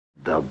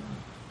The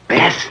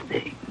best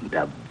thing,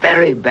 the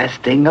very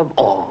best thing of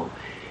all,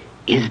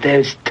 is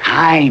there's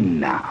time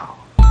now.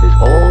 There's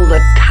all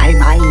the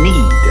time I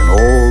need and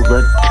all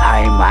the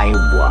time I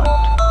want.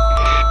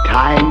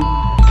 Time.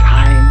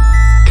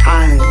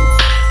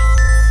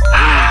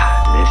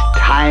 There's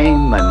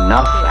time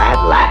enough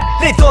at last.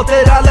 They thought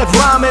that I left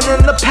rhyming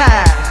in the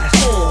past,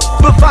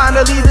 but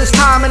finally there's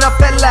time enough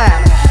at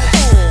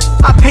last.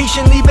 I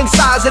patiently been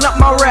sizing up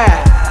my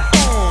rap,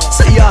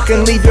 so y'all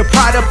can leave your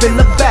pride up in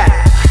the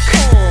back.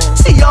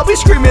 See y'all be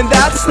screaming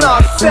that's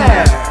not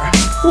fair,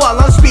 while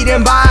I'm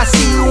speeding by I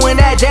see you in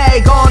that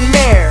daggone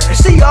mare.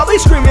 See y'all be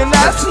screaming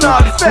that's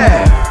not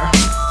fair,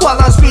 while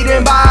I'm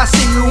speeding by I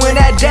see you in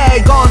that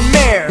daggone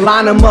mare.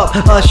 Line them up,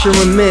 usher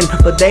them in,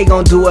 but they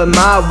gon' do it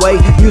my way.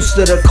 Used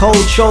to the cold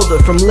shoulder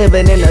from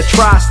living in a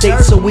tri-state,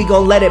 so we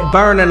gon' let it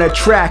burn on the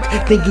track.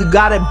 Think you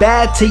got it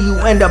bad till you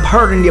end up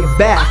hurting your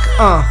back.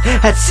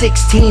 At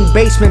 16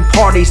 basement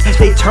parties,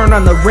 they turn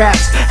on the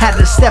raps. Had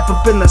to step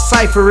up in the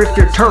cypher if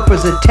your turf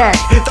was attacked.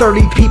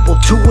 30 people,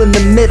 2 in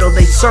the middle,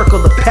 they circle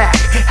the pack.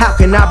 How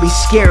can I be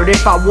scared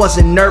if I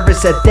wasn't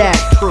nervous at that?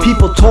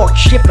 People talk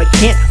shit but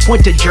can't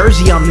point to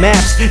Jersey on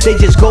maps. They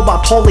just go by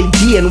Paulie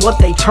D and what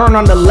they turn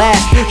on the lap.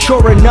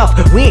 Sure enough,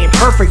 we ain't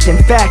perfect, in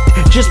fact,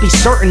 just be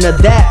certain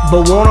of that.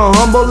 But want a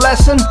humble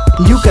lesson?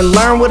 You can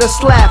learn with a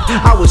slap.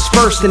 I was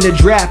first in the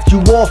draft,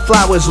 you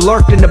wallflowers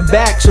lurked in the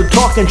back. So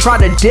talk and try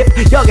to dip,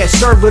 y'all get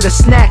served with a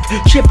snack.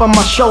 Chip on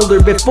my shoulder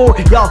before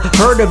y'all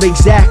heard of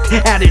exact.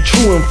 Added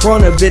true in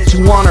front of it to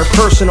honor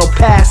personal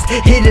past.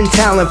 Hidden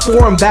talent,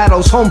 foreign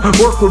battles,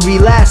 homework would be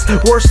last.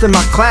 Worse than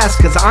my class,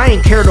 cause I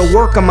ain't care to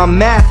work on my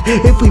math.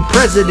 If we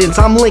presidents,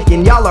 I'm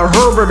Lincoln, y'all are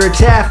Herbert or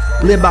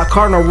Taft. Live by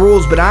cardinal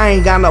rules, but I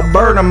ain't got no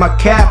bird on my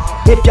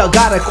cap. If y'all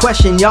got a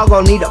question, y'all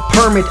gon' need a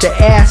permit to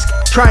ask.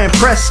 Try and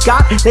press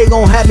Scott, they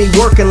gon' have me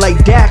working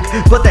like Dak.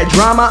 But that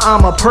drama,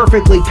 I'ma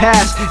perfectly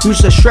pass.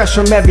 Used to stress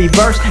from every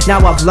verse, now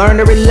I've learned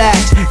to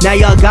relax. Now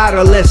y'all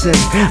gotta listen,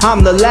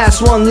 I'm the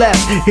last one left.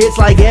 It's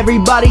like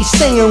everybody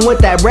singing with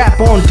that rap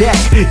on deck.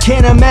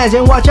 Can't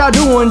imagine what y'all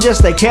doing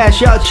just to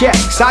cash y'all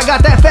checks. I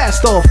got that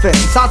fast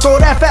offense, I'll throw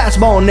that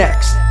fastball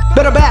next.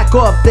 Better back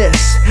off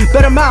this,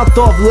 better mouth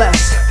off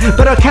less,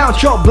 better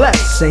count your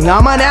blessing.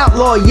 I'm an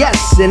outlaw,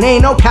 yes, and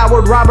ain't no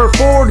coward Robert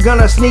Ford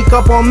gonna sneak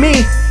up on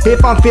me.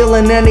 If I'm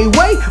feeling any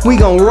way, we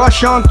gon'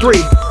 rush on 3.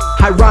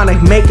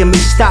 Ironic making me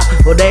stop,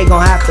 well they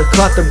gon' have to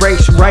cut the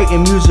brakes.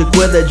 Writing music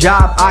with a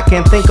job, I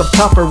can't think of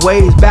tougher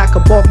ways. Back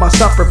up off my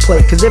supper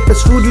plate, cause if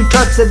it's food you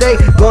touch today,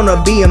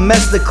 gonna be a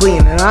mess to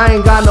clean. And I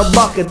ain't got no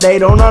bucket, they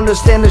don't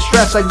understand the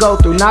stress I go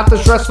through. Not to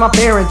stress my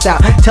parents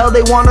out, tell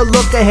they wanna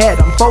look ahead.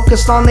 I'm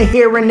focused on the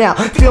here and now,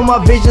 feel my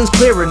vision's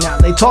clearer now.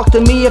 They talk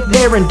to me if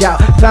they're in doubt,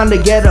 found to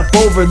get up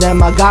over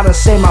them, I gotta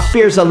say my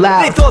fears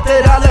aloud. They thought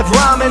that I left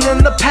rhyming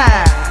in the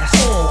past,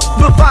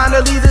 but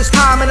finally this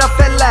time enough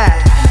at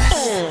last.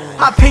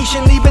 I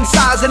patiently been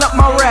sizing up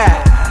my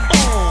rap,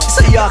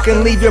 so y'all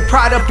can leave your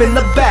pride up in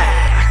the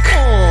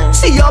back.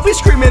 See y'all be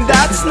screaming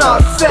that's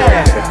not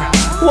fair,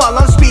 while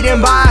I'm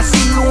speeding by I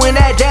see you in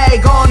that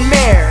daggone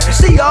mare.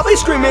 See y'all be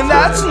screaming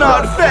that's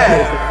not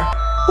fair,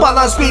 while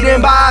I'm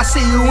speeding by I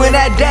see you in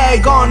that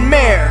daggone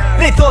mare.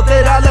 They thought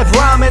that I left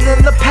rhyming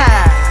in the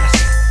past,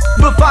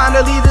 but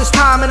finally this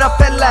time enough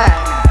at last.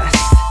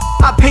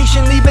 I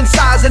patiently been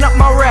sizing up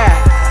my rap,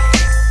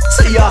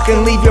 so y'all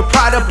can leave your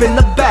pride up in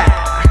the back.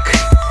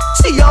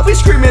 See y'all be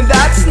screaming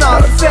that's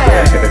not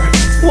fair,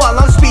 while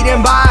I'm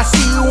speeding by I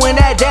see you in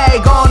that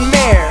daggone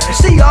mare.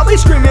 See y'all be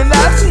screaming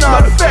that's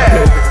not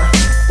fair,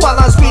 while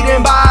I'm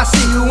speeding by I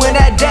see you in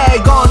that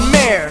daggone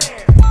mare.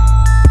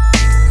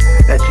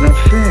 That's not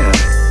fair.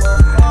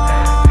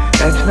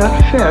 That's not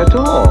fair at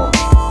all.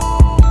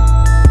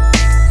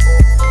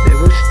 There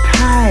was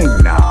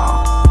time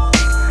now.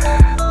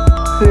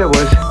 There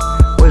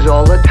was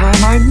all the time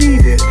I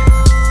needed.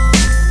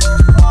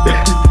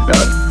 It's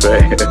not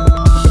fair.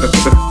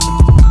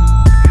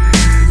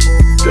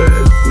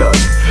 That's not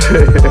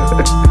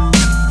fair.